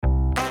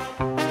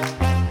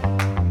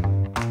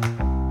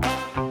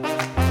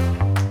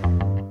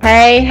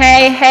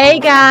Hey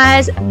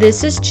guys,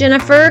 this is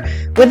Jennifer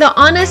with the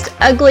Honest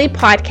Ugly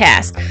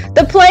podcast,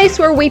 the place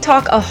where we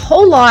talk a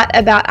whole lot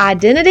about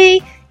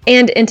identity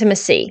and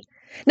intimacy.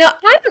 Now,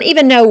 I don't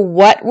even know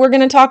what we're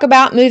going to talk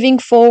about moving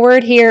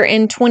forward here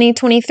in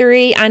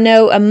 2023. I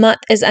know a month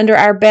is under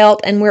our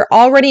belt and we're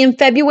already in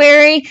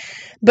February,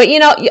 but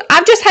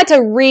I've just had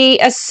to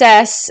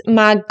reassess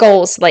my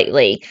goals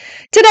lately.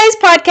 Today's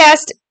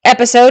podcast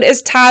episode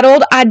is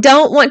titled, I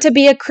Don't Want to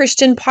Be a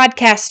Christian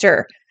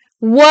Podcaster.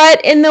 What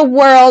in the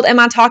world am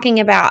I talking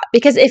about?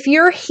 Because if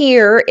you're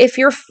here, if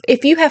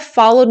you have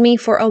followed me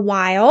for a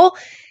while,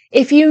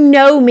 if you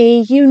know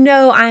me, you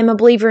know I'm a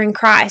believer in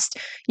Christ.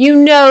 You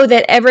know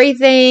that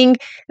everything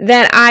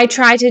that I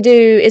try to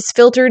do is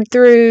filtered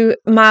through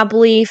my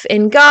belief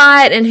in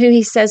God and who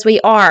He says we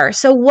are.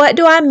 So what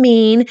do I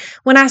mean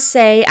when I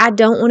say I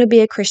don't want to be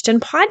a Christian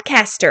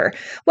podcaster?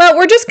 Well,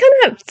 we're just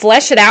going to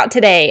flesh it out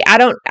today. I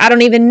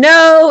don't even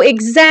know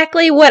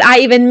exactly what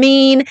I even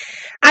mean.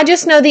 I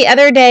just know the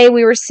other day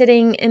we were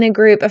sitting in a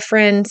group of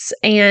friends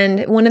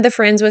and one of the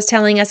friends was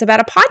telling us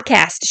about a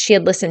podcast she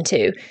had listened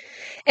to.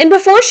 And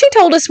before she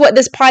told us what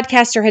this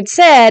podcaster had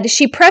said,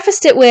 she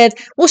prefaced it with,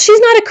 well,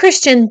 she's not a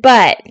Christian,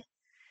 but.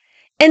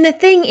 And the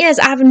thing is,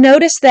 I've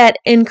noticed that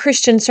in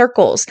Christian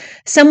circles,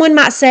 someone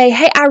might say,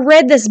 hey, I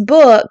read this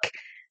book.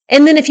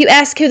 And then if you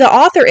ask who the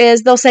author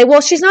is, they'll say,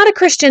 well, she's not a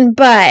Christian,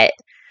 but.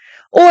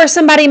 Or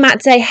somebody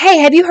might say, hey,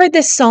 have you heard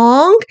this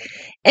song?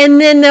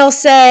 And then they'll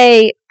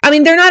say,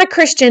 they're not a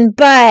Christian,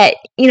 but,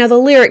 the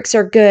lyrics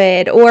are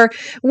good. Or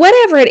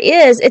whatever it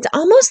is, it's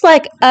almost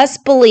like us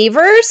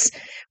believers,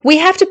 we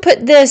have to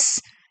put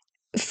this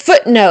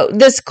footnote,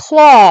 this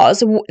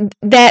clause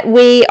that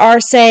we are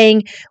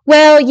saying,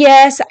 well,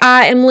 yes,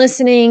 I am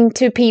listening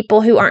to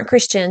people who aren't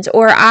Christians,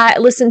 or I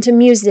listen to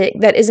music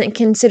that isn't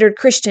considered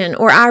Christian,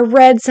 or I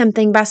read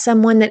something by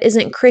someone that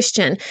isn't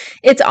Christian.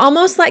 It's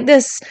almost like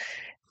this,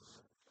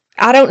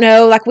 I don't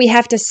know, like we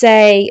have to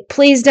say,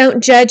 please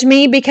don't judge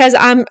me because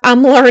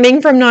I'm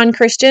learning from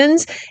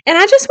non-Christians. And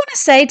I just want to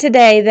say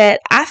today that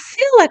I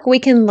feel like we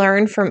can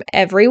learn from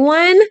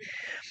everyone.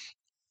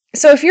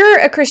 So if you're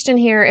a Christian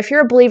here, if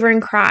you're a believer in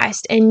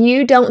Christ and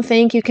you don't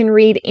think you can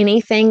read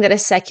anything that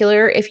is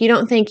secular, if you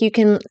don't think you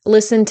can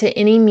listen to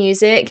any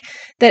music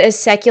that is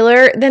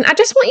secular, then I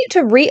just want you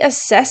to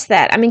reassess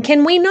that.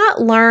 Can we not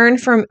learn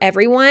from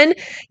everyone?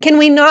 Can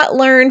we not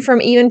learn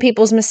from even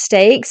people's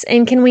mistakes?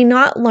 And can we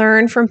not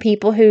learn from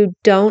people who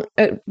don't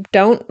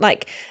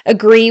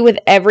agree with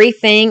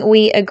everything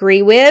we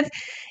agree with?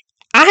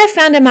 I have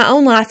found in my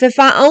own life, if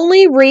I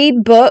only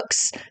read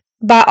books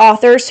by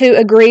authors who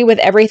agree with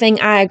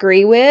everything I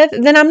agree with,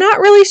 then I'm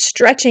not really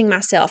stretching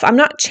myself. I'm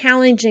not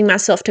challenging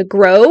myself to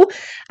grow.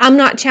 I'm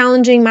not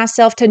challenging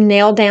myself to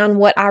nail down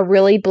what I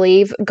really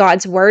believe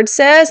God's word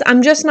says.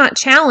 I'm just not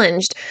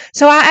challenged.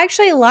 So I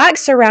actually like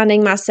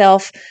surrounding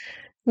myself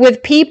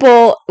with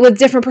people with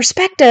different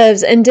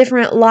perspectives and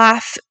different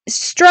life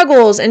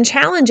struggles and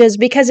challenges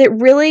because it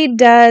really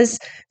does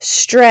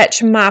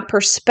stretch my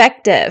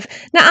perspective.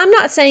 Now, I'm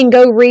not saying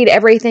go read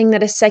everything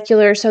that is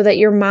secular so that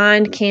your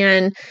mind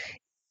can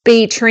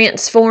be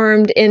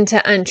transformed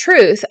into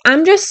untruth.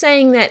 I'm just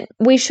saying that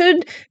we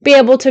should be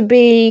able to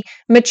be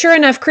mature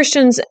enough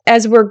Christians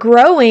as we're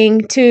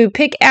growing to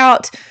pick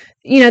out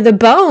the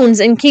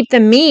bones and keep the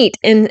meat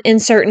in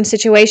certain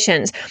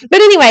situations.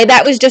 But anyway,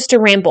 that was just a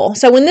ramble.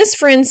 So when this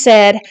friend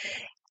said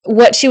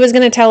what she was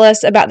going to tell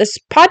us about this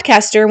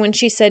podcaster when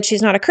she said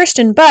she's not a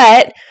Christian,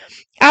 but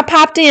I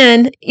popped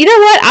in, you know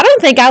what? I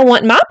don't think I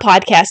want my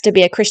podcast to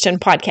be a Christian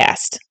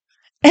podcast.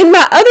 And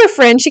my other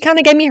friend, she kind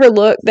of gave me her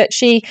look that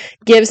she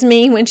gives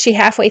me when she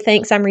halfway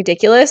thinks I'm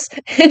ridiculous.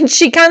 And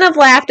she kind of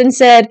laughed and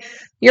said,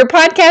 your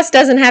podcast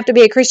doesn't have to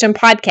be a Christian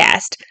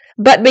podcast.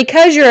 But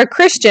because you're a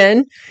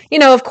Christian,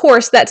 of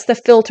course, that's the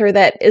filter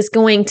that is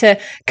going to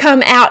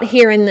come out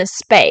here in this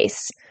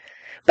space.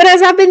 But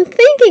as I've been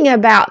thinking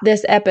about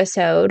this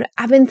episode,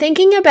 I've been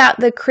thinking about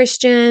the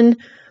Christian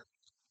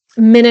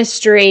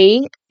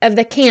ministry of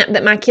the camp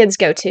that my kids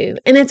go to.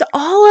 And it's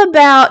all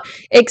about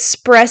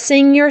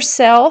expressing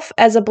yourself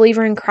as a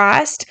believer in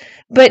Christ,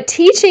 but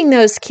teaching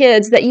those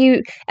kids that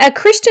a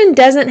Christian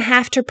doesn't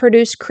have to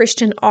produce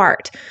Christian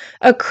art.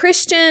 A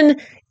Christian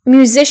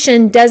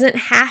musician doesn't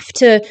have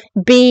to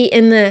be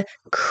in the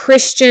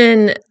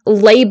Christian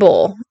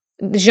label,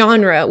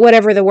 genre,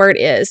 whatever the word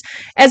is.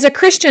 As a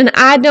Christian,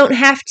 I don't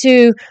have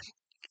to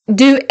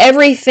do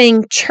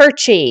everything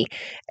churchy.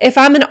 If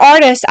I'm an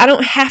artist, I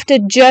don't have to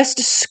just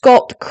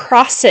sculpt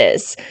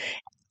crosses.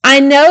 I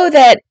know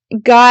that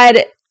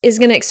God is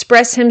going to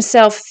express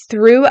Himself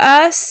through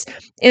us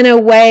in a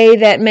way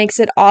that makes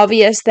it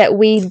obvious that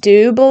we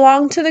do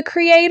belong to the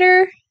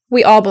Creator.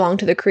 We all belong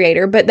to the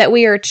Creator, but that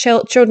we are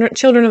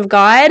children of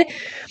God.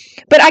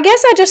 But I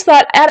guess I just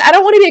thought, I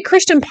don't want to be a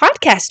Christian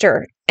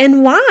podcaster.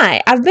 And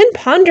why? I've been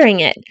pondering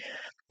it.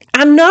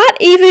 I'm not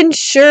even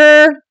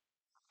sure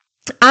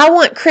I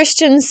want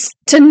Christians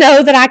to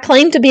know that I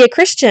claim to be a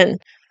Christian.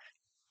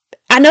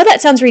 I know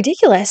that sounds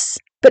ridiculous,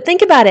 but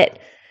think about it.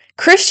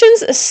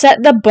 Christians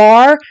set the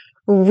bar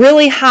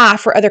really high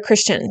for other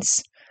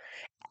Christians.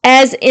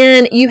 as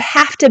in you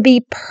have to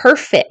be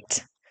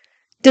perfect.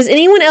 Does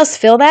anyone else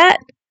feel that?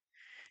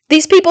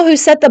 These people who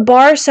set the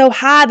bar so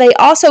high, they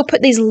also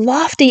put these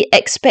lofty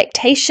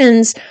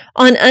expectations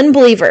on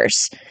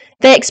unbelievers.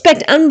 They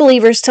expect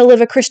unbelievers to live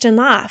a Christian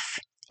life.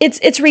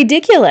 It's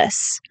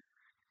ridiculous.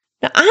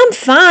 Now, I'm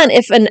fine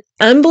if an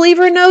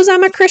unbeliever knows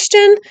I'm a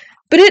Christian,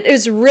 but it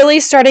is really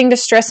starting to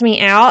stress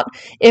me out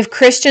if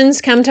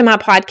Christians come to my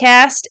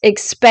podcast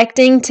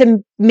expecting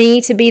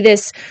me to be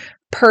this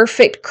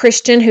perfect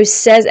Christian who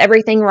says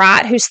everything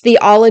right, whose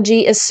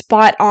theology is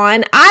spot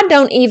on. I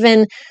don't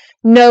even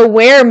know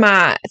where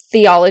my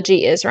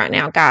theology is right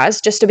now,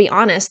 guys, just to be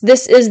honest.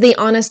 This is the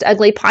Honest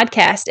Ugly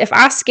podcast. If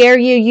I scare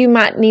you, you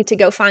might need to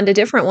go find a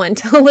different one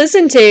to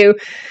listen to.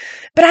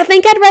 But I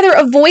think I'd rather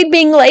avoid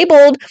being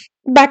labeled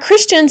by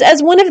Christians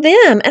as one of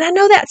them. And I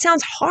know that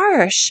sounds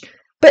harsh,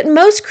 but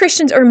most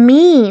Christians are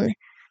mean.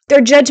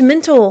 They're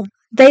judgmental.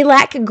 They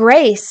lack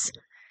grace.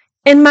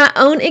 In my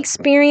own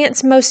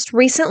experience most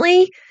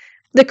recently,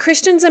 the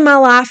Christians in my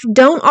life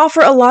don't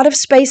offer a lot of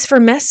space for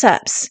mess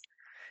ups.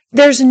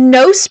 There's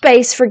no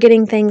space for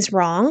getting things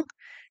wrong.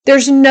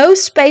 There's no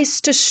space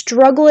to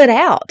struggle it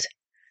out.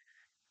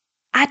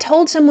 I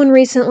told someone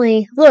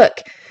recently, look,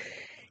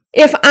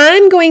 if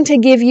I'm going to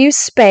give you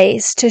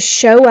space to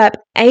show up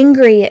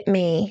angry at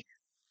me,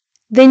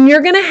 then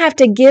you're going to have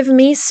to give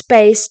me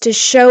space to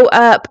show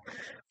up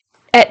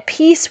at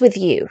peace with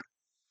you.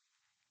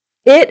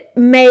 It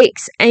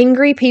makes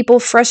angry people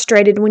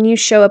frustrated when you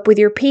show up with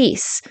your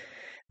peace.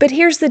 But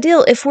here's the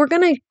deal. If we're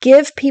going to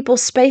give people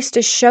space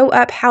to show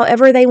up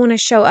however they want to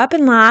show up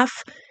in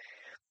life,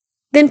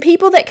 then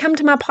people that come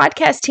to my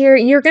podcast here,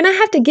 you're going to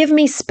have to give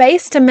me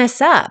space to mess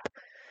up.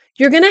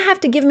 You're going to have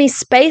to give me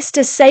space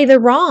to say the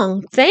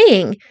wrong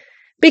thing,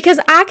 because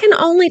I can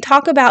only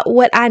talk about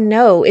what I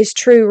know is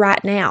true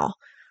right now.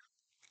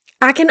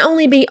 I can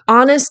only be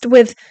honest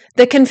with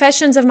the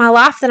confessions of my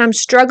life that I'm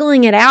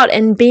struggling it out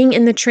and being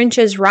in the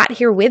trenches right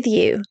here with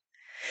you.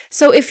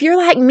 So if you're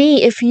like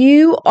me, if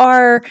you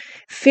are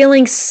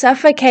feeling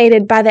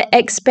suffocated by the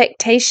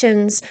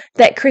expectations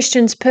that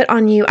Christians put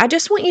on you, I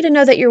just want you to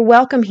know that you're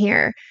welcome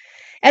here.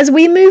 As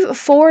we move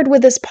forward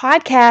with this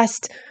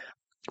podcast,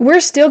 we're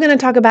still going to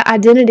talk about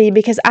identity,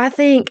 because I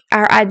think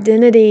our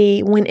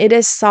identity, when it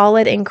is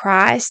solid in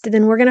Christ,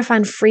 then we're going to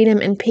find freedom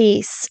and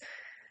peace.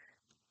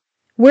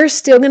 We're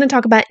still going to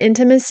talk about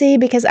intimacy,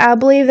 because I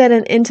believe that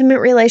an intimate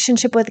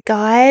relationship with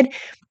God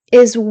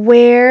is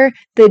where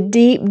the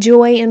deep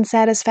joy and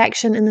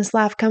satisfaction in this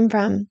life come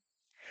from.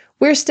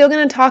 We're still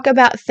going to talk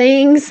about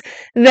things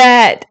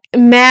that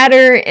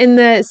matter in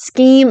the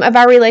scheme of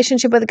our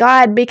relationship with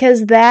God,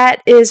 because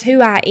that is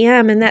who I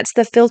am and that's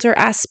the filter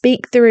I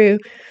speak through.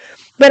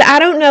 But I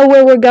don't know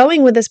where we're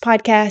going with this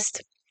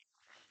podcast.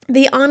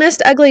 The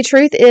honest, ugly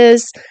truth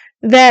is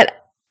that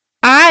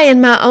I,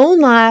 in my own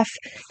life,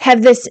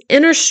 have this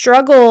inner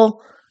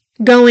struggle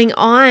going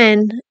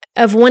on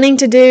of wanting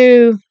to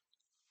do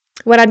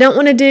what I don't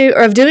want to do,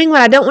 or of doing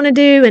what I don't want to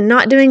do and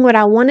not doing what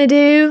I want to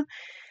do.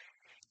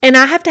 And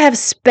I have to have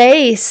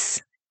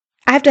space.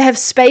 I have to have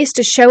space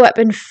to show up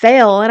and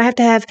fail. And I have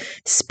to have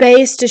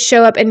space to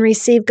show up and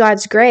receive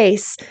God's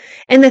grace.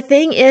 And the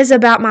thing is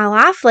about my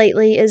life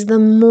lately is the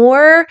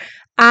more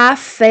I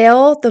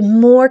fail, the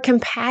more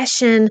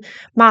compassion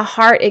my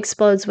heart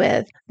explodes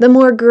with, the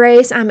more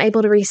grace I'm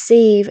able to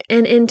receive.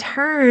 And in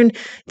turn,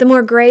 the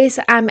more grace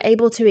I'm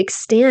able to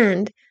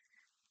extend.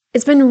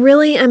 It's been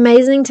really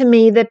amazing to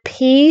me, the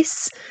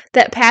peace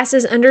that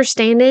passes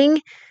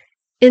understanding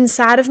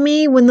inside of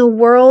me when the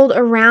world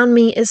around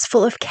me is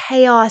full of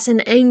chaos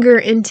and anger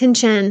and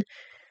tension.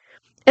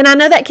 And I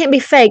know that can't be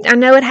faked. I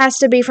know it has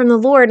to be from the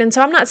Lord. And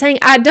so I'm not saying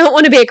I don't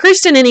want to be a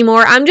Christian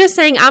anymore. I'm just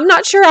saying I'm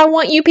not sure I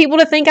want you people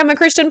to think I'm a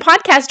Christian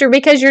podcaster,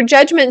 because your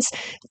judgments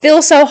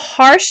feel so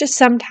harsh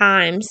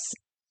sometimes.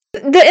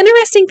 The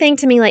interesting thing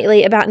to me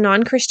lately about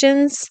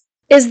non-Christians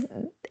is,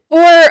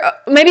 or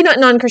maybe not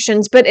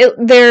non-Christians, but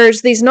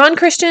there's these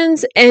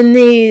non-Christians and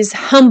these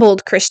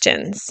humbled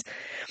Christians.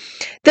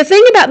 The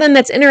thing about them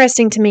that's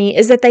interesting to me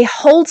is that they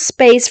hold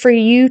space for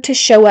you to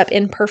show up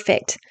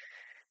imperfect.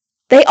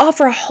 They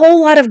offer a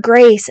whole lot of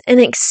grace and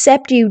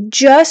accept you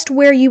just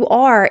where you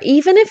are,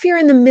 even if you're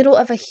in the middle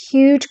of a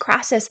huge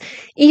crisis,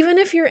 even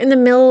if you're in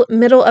the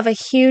middle of a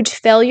huge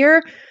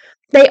failure.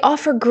 They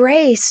offer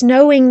grace,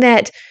 knowing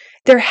that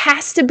there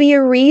has to be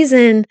a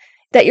reason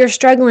that you're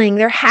struggling.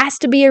 There has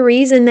to be a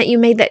reason that you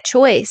made that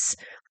choice.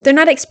 They're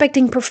not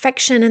expecting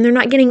perfection, and they're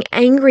not getting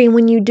angry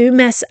when you do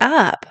mess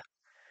up.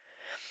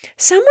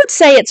 Some would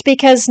say it's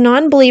because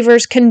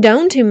non-believers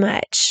condone too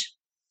much.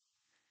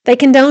 They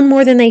condone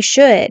more than they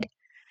should.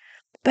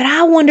 But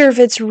I wonder if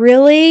it's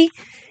really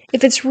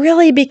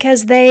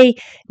because they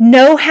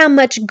know how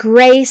much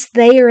grace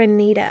they are in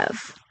need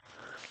of.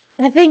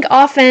 I think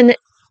often,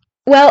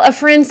 a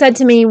friend said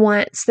to me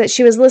once that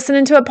she was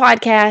listening to a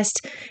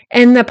podcast,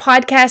 and the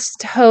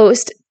podcast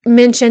host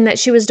mentioned that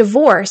she was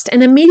divorced.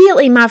 And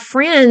immediately my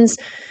friend's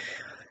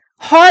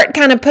heart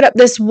kind of put up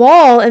this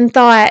wall and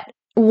thought,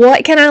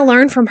 what can I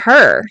learn from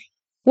her?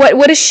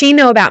 What does she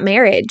know about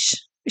marriage?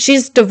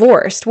 She's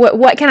divorced.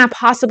 What can I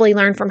possibly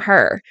learn from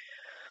her?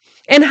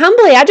 And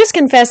humbly, I just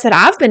confess that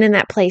I've been in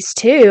that place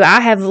too. I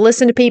have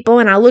listened to people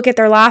and I look at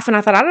their life and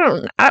I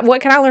thought,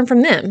 what can I learn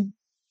from them?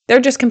 They're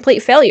just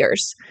complete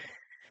failures.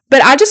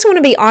 But I just want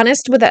to be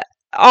honest with an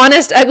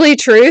honest, ugly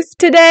truth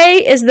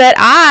today is that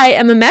I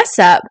am a mess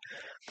up.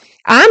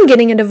 I'm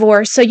getting a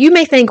divorce. So you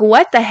may think,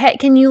 what the heck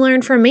can you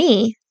learn from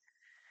me?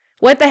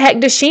 What the heck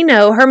does she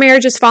know? Her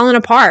marriage is falling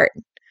apart.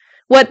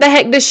 What the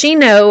heck does she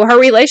know? Her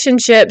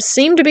relationships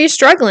seem to be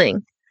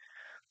struggling.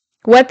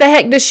 What the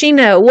heck does she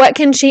know? What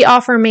can she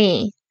offer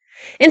me?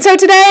 And so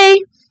today,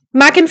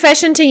 my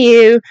confession to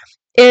you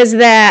is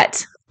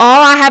that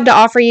all I have to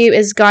offer you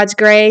is God's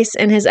grace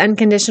and His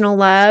unconditional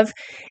love,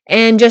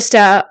 and just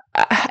a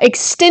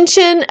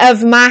extension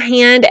of my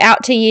hand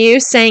out to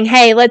you saying,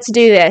 hey, let's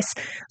do this.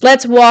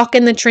 Let's walk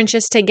in the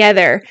trenches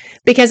together,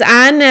 because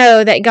I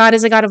know that God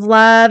is a God of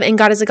love and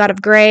God is a God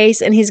of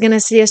grace, and He's going to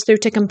see us through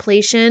to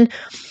completion.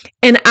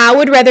 And I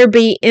would rather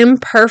be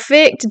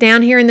imperfect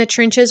down here in the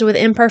trenches with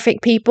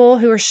imperfect people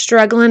who are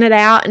struggling it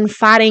out and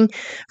fighting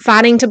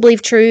to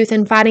believe truth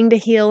and fighting to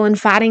heal and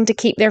fighting to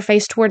keep their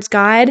face towards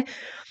God,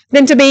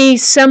 than to be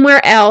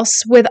somewhere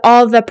else with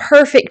all the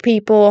perfect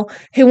people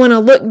who want to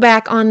look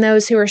back on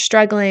those who are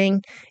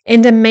struggling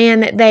and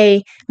demand that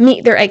they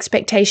meet their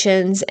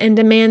expectations and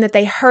demand that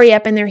they hurry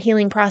up in their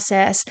healing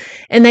process,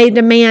 and they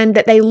demand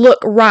that they look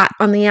right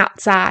on the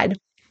outside.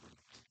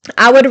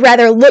 I would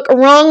rather look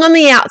wrong on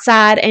the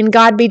outside and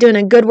God be doing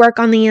a good work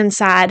on the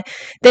inside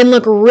than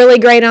look really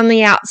great on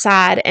the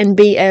outside and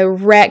be a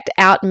wrecked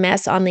out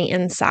mess on the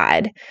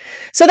inside.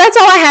 So that's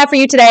all I have for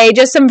you today.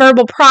 Just some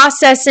verbal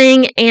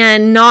processing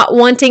and not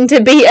wanting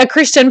to be a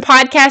Christian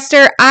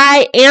podcaster.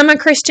 I am a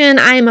Christian.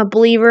 I am a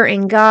believer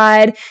in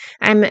God.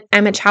 I'm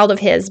a child of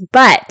His,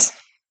 but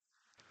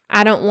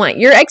I don't want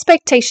your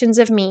expectations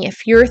of me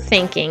if you're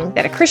thinking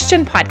that a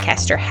Christian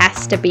podcaster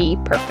has to be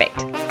perfect.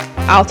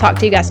 I'll talk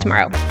to you guys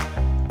tomorrow.